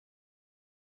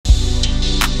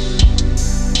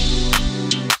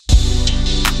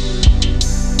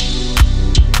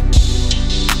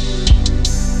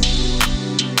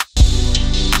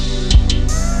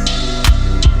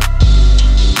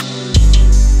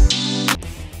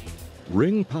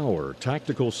Ring Power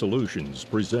Tactical Solutions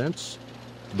presents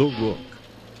the ROOK.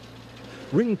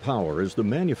 Ring Power is the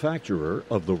manufacturer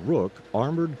of the ROOK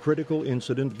Armored Critical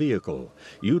Incident Vehicle,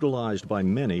 utilized by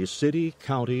many city,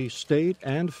 county, state,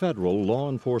 and federal law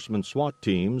enforcement SWAT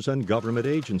teams and government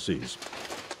agencies.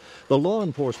 The law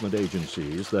enforcement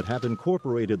agencies that have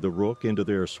incorporated the ROOK into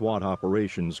their SWAT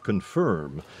operations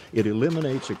confirm it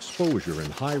eliminates exposure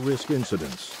in high-risk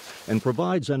incidents and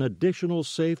provides an additional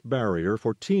safe barrier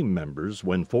for team members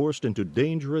when forced into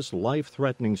dangerous,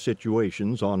 life-threatening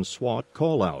situations on SWAT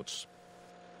callouts.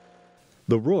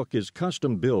 The ROOK is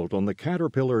custom-built on the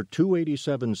Caterpillar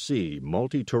 287C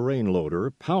multi-terrain loader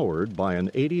powered by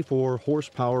an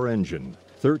 84-horsepower engine,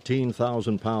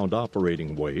 13,000-pound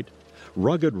operating weight,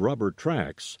 rugged rubber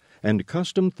tracks, and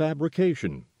custom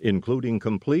fabrication, including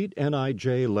complete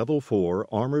NIJ Level 4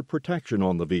 armored protection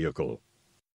on the vehicle.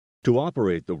 To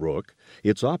operate the ROOK,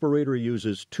 its operator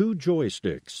uses two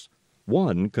joysticks.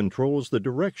 One controls the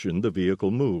direction the vehicle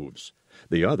moves.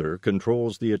 The other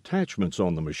controls the attachments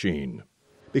on the machine.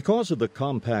 Because of the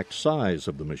compact size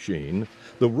of the machine,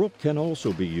 the ROOK can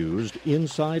also be used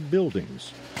inside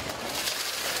buildings,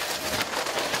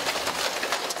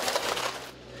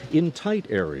 in tight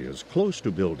areas close to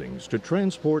buildings to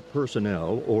transport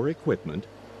personnel or equipment,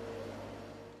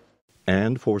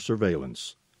 and for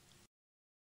surveillance.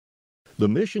 The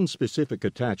mission-specific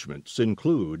attachments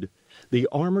include the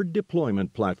Armored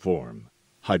Deployment Platform,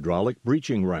 Hydraulic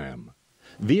Breaching Ram,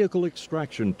 Vehicle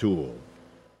Extraction Tool,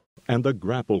 and the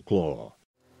Grapple Claw,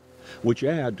 which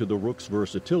add to the ROOK's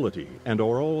versatility and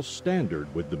are all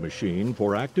standard with the machine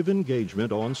for active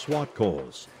engagement on SWAT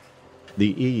calls.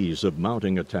 The ease of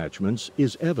mounting attachments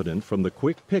is evident from the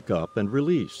quick pickup and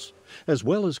release, as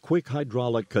well as quick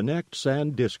hydraulic connects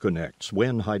and disconnects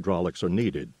when hydraulics are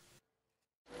needed.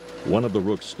 One of the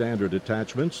ROOK's standard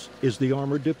attachments is the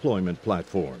Armored Deployment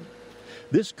Platform.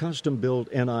 This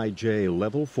custom-built NIJ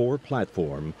Level 4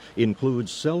 platform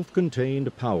includes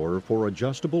self-contained power for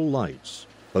adjustable lights,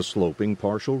 a sloping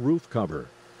partial roof cover,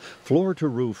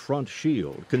 floor-to-roof front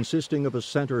shield consisting of a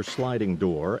center sliding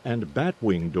door and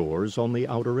batwing doors on the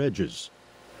outer edges.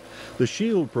 The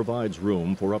shield provides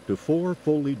room for up to 4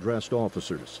 fully dressed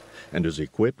officers and is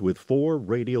equipped with 4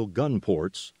 radial gun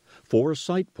ports, 4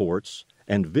 sight ports,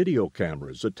 and video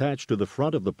cameras attached to the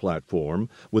front of the platform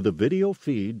with a video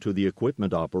feed to the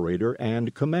equipment operator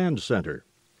and command center.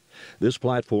 This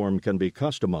platform can be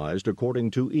customized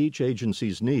according to each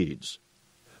agency's needs.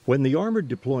 When the Armored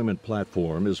Deployment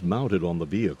Platform is mounted on the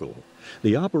vehicle,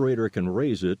 the operator can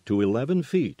raise it to 11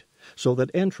 feet so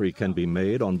that entry can be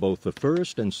made on both the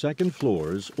first and second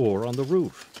floors or on the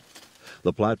roof.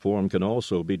 The platform can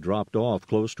also be dropped off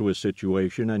close to a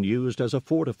situation and used as a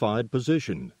fortified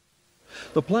position.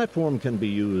 The platform can be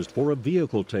used for a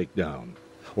vehicle takedown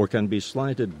or can be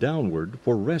slanted downward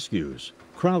for rescues,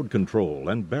 crowd control,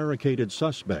 and barricaded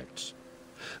suspects.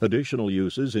 Additional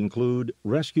uses include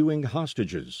rescuing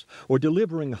hostages or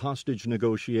delivering hostage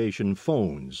negotiation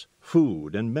phones,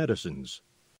 food, and medicines.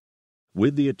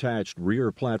 With the attached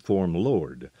rear platform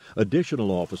lowered,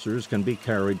 additional officers can be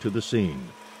carried to the scene.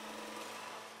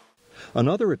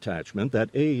 Another attachment that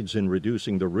aids in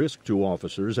reducing the risk to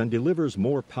officers and delivers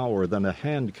more power than a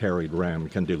hand-carried ram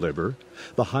can deliver,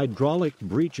 the hydraulic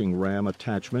breaching ram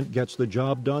attachment gets the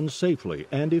job done safely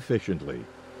and efficiently.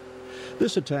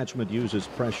 This attachment uses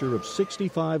pressure of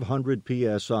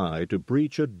 6,500 psi to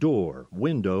breach a door,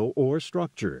 window, or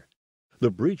structure.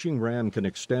 The breaching ram can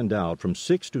extend out from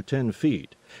 6 to 10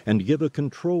 feet and give a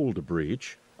controlled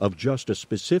breach of just a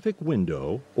specific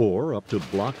window or up to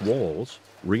block walls,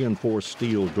 reinforced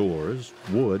steel doors,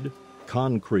 wood,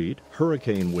 concrete,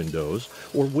 hurricane windows,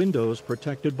 or windows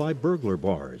protected by burglar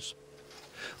bars.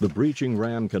 The breaching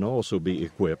ram can also be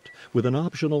equipped with an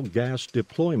optional gas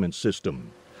deployment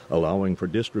system, allowing for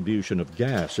distribution of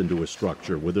gas into a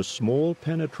structure with a small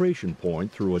penetration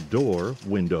point through a door,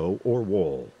 window, or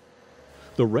wall.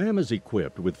 The ram is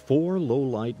equipped with 4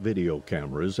 low-light video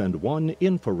cameras and 1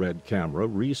 infrared camera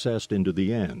recessed into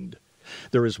the end.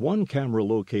 There is 1 camera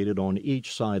located on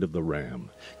each side of the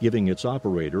ram, giving its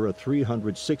operator a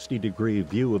 360-degree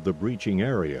view of the breaching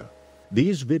area.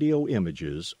 These video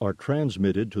images are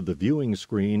transmitted to the viewing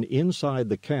screen inside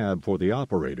the cab for the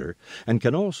operator and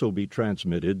can also be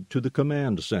transmitted to the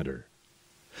command center.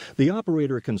 The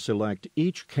operator can select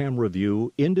each camera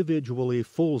view individually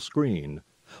full screen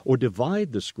or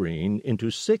divide the screen into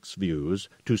 6 views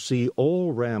to see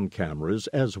all ram cameras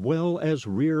as well as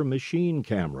rear machine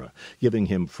camera, giving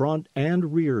him front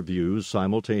and rear views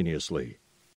simultaneously.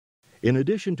 In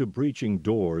addition to breaching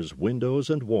doors,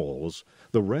 windows, and walls,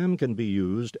 the RAM can be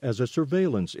used as a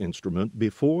surveillance instrument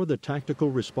before the tactical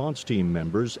response team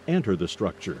members enter the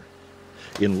structure.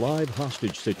 In live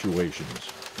hostage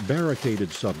situations,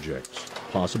 barricaded subjects,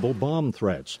 possible bomb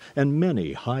threats, and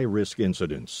many high-risk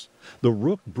incidents, the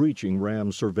ROOK breaching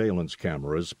RAM surveillance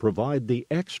cameras provide the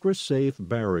extra safe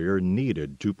barrier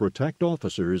needed to protect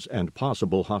officers and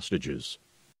possible hostages.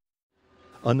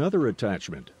 Another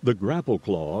attachment, the grapple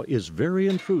claw, is very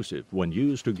intrusive when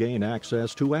used to gain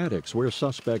access to attics where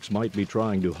suspects might be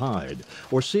trying to hide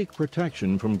or seek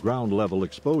protection from ground-level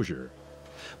exposure.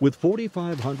 With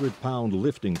 4,500-pound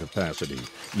lifting capacity,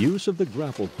 use of the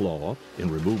grapple claw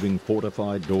in removing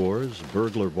fortified doors,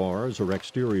 burglar bars, or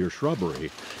exterior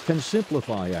shrubbery can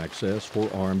simplify access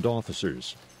for armed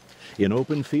officers. In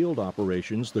open field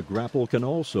operations, the grapple can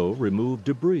also remove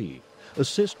debris,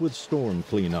 assist with storm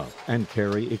cleanup, and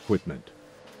carry equipment.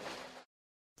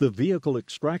 The vehicle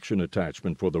extraction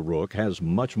attachment for the ROOK has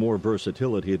much more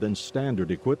versatility than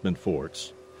standard equipment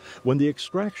forks. When the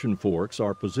extraction forks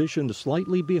are positioned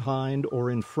slightly behind or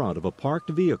in front of a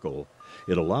parked vehicle,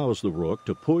 it allows the ROOK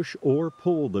to push or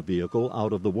pull the vehicle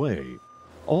out of the way.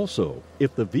 Also,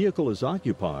 if the vehicle is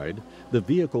occupied, the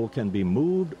vehicle can be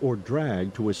moved or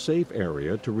dragged to a safe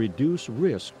area to reduce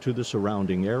risk to the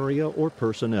surrounding area or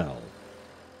personnel.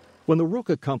 When the ROOK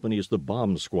accompanies the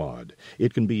bomb squad,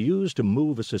 it can be used to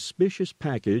move a suspicious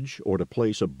package or to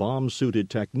place a bomb-suited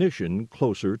technician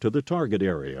closer to the target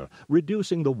area,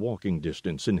 reducing the walking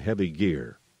distance in heavy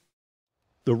gear.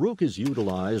 The ROOK is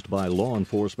utilized by law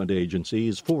enforcement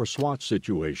agencies for SWAT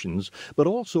situations, but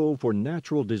also for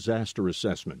natural disaster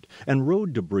assessment and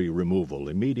road debris removal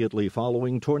immediately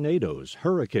following tornadoes,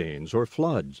 hurricanes, or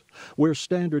floods, where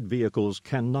standard vehicles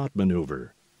cannot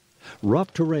maneuver.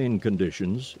 Rough terrain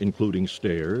conditions, including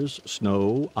stairs,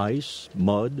 snow, ice,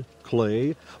 mud,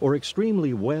 clay, or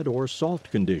extremely wet or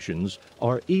soft conditions,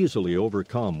 are easily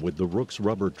overcome with the ROOK's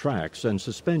rubber tracks and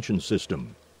suspension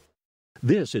system.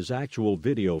 This is actual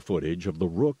video footage of the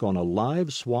ROOK on a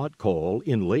live SWAT call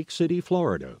in Lake City,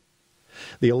 Florida.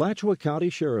 The Alachua County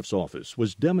Sheriff's Office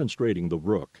was demonstrating the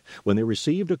ROOK when they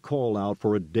received a call out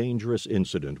for a dangerous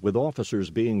incident with officers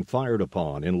being fired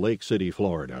upon in Lake City,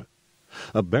 Florida.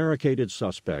 A barricaded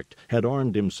suspect had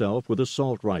armed himself with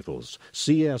assault rifles,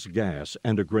 CS gas,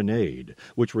 and a grenade,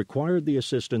 which required the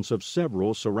assistance of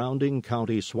several surrounding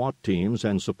county SWAT teams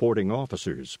and supporting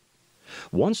officers.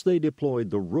 Once they deployed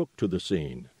the ROOK to the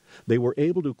scene, they were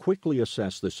able to quickly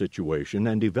assess the situation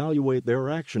and evaluate their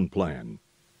action plan.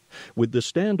 With the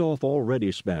standoff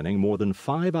already spanning more than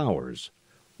 5 hours,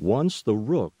 once the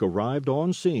ROOK arrived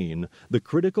on scene, the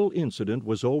critical incident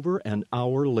was over an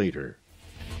hour later.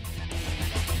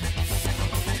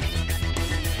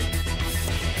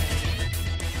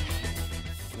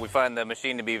 We find the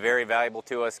machine to be very valuable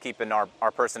to us, keeping our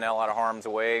personnel out of harm's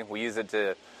way. We use it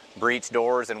to breach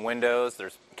doors and windows.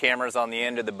 There's cameras on the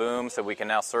end of the boom, so we can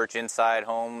now search inside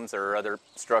homes or other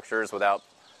structures without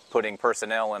putting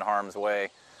personnel in harm's way.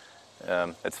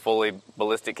 It's fully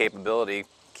ballistic capability,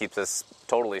 keeps us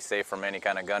totally safe from any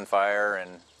kind of gunfire, and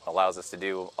allows us to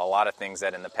do a lot of things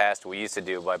that in the past we used to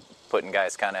do by putting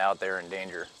guys kind of out there in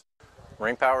danger.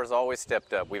 Ring power has always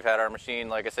stepped up. We've had our machine,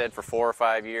 like I said, for 4 or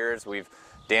 5 years. We've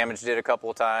damaged it a couple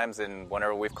of times, and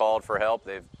whenever we've called for help,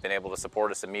 they've been able to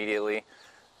support us immediately.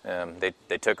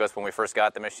 They took us when we first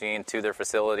got the machine to their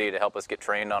facility to help us get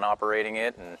trained on operating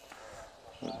it, and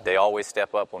they always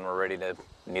step up when we're ready to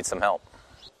need some help.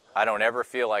 I don't ever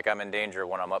feel like I'm in danger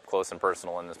when I'm up close and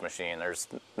personal in this machine. There's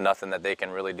nothing that they can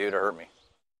really do to hurt me.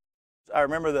 I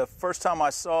remember the first time I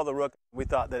saw the ROOK, we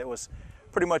thought that it was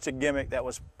pretty much a gimmick that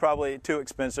was probably too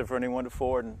expensive for anyone to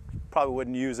afford and probably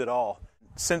wouldn't use it all.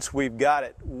 Since we've got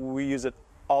it, we use it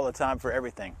all the time for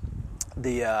everything.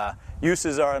 The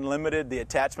uses are unlimited. The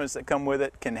attachments that come with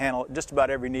it can handle just about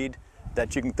every need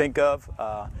that you can think of,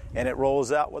 and it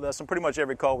rolls out with us on pretty much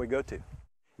every call we go to.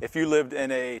 If you lived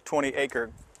in a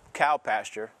 20-acre cow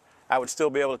pasture, I would still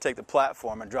be able to take the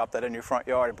platform and drop that in your front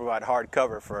yard and provide hard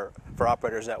cover for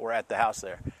operators that were at the house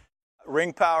there.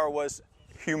 Ring power was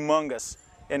humongous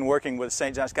in working with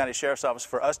St. Johns County Sheriff's Office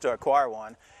for us to acquire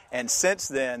one. And since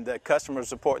then, the customer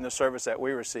support and the service that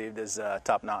we received is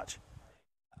top-notch.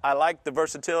 I like the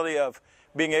versatility of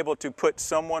being able to put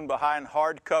someone behind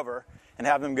hard cover and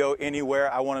have them go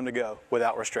anywhere I want them to go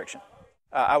without restriction.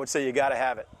 I would say you got to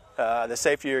have it. The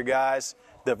safety of your guys,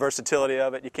 the versatility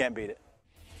of it, you can't beat it.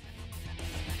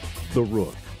 The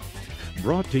ROOK,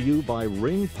 brought to you by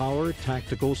Ring Power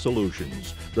Tactical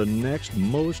Solutions, the next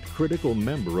most critical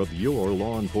member of your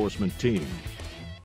law enforcement team.